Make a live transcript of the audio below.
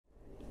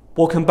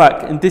Welcome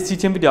back. In this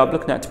teaching video, I'm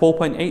looking at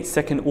 12.8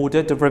 second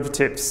order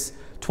derivatives.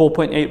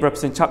 12.8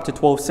 represents chapter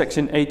 12,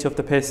 section 8 of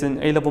the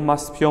Pearson A level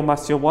Maths Pure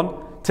Maths Year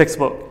 1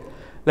 textbook.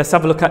 Let's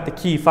have a look at the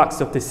key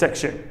facts of this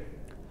section.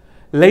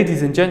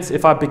 Ladies and gents,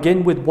 if I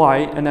begin with y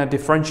and I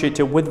differentiate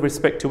it with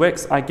respect to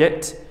x, I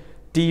get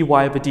dy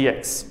over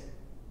dx.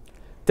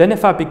 Then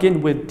if I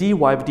begin with dy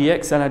over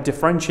dx and I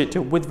differentiate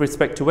it with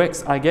respect to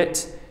x, I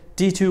get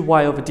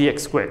d2y over dx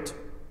squared.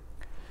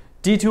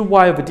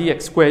 d2y over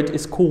dx squared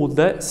is called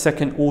the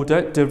second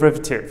order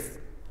derivative.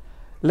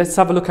 Let's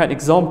have a look at an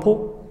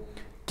example.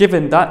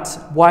 Given that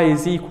y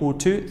is equal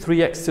to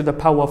 3x to the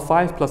power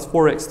 5 plus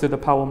 4x to the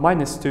power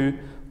minus 2,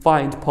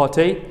 find part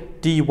A,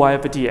 dy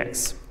over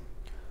dx.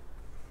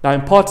 Now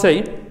in part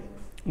A,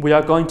 we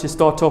are going to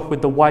start off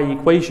with the y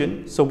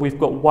equation. So we've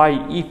got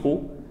y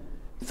equal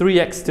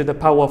 3x to the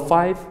power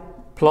 5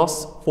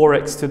 plus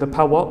 4x to the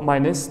power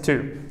minus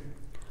 2.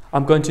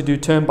 I'm going to do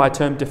term by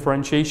term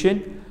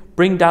differentiation.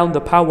 Bring down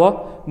the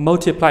power,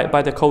 multiply it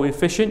by the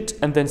coefficient,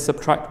 and then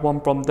subtract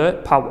 1 from the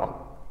power.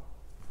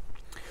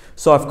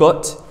 So I've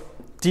got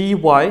dy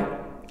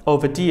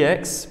over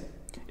dx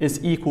is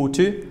equal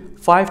to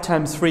 5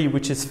 times 3,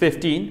 which is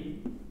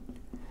 15,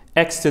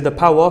 x to the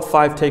power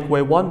 5 take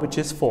away 1, which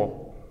is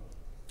 4.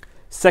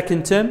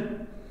 Second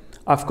term,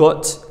 I've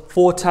got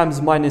 4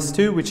 times minus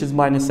 2, which is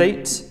minus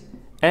 8,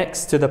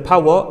 x to the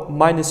power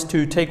minus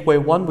 2 take away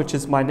 1, which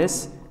is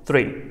minus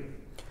 3.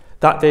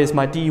 That there is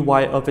my dy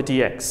over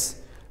dx.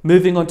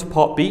 Moving on to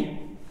part B.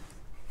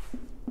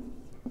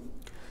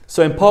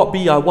 So in part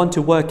B, I want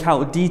to work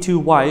out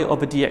d2y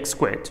over dx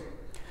squared.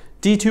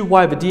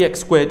 d2y over dx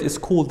squared is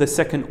called the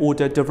second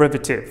order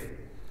derivative.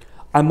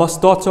 I must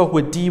start off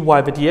with dy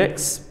over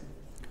dx.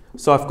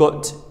 So I've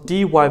got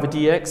dy over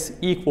dx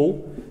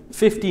equal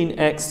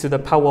 15x to the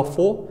power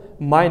 4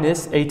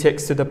 minus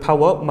 8x to the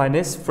power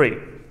minus 3.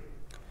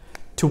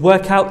 To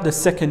work out the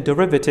second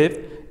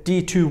derivative,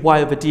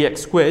 d2y over dx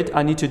squared,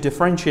 I need to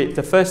differentiate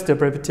the first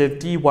derivative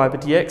dy over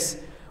dx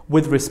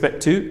with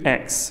respect to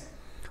x.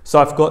 So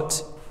I've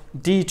got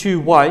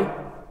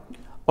d2y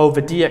over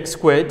dx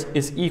squared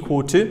is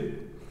equal to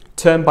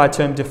term by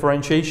term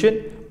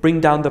differentiation,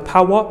 bring down the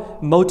power,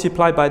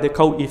 multiply by the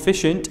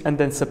coefficient, and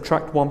then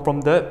subtract 1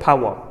 from the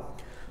power.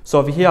 So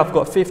over here I've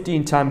got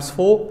 15 times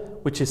 4,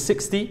 which is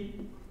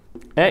 60,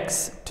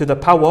 x to the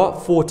power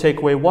 4 take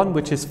away 1,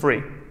 which is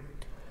 3.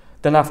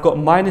 Then I've got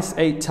minus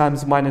 8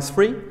 times minus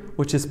 3,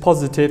 which is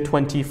positive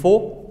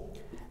 24,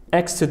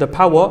 x to the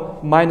power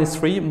minus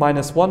 3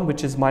 minus 1,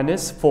 which is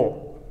minus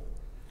 4.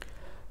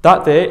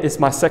 That there is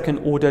my second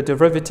order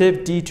derivative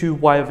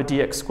d2y over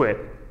dx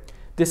squared.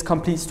 This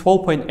completes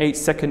 12.8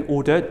 second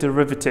order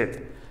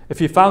derivative.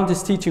 If you found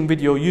this teaching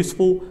video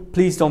useful,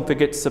 please don't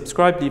forget to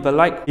subscribe, leave a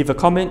like, leave a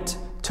comment,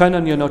 turn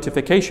on your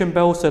notification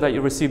bell so that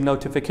you receive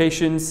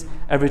notifications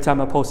every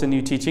time I post a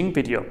new teaching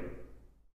video.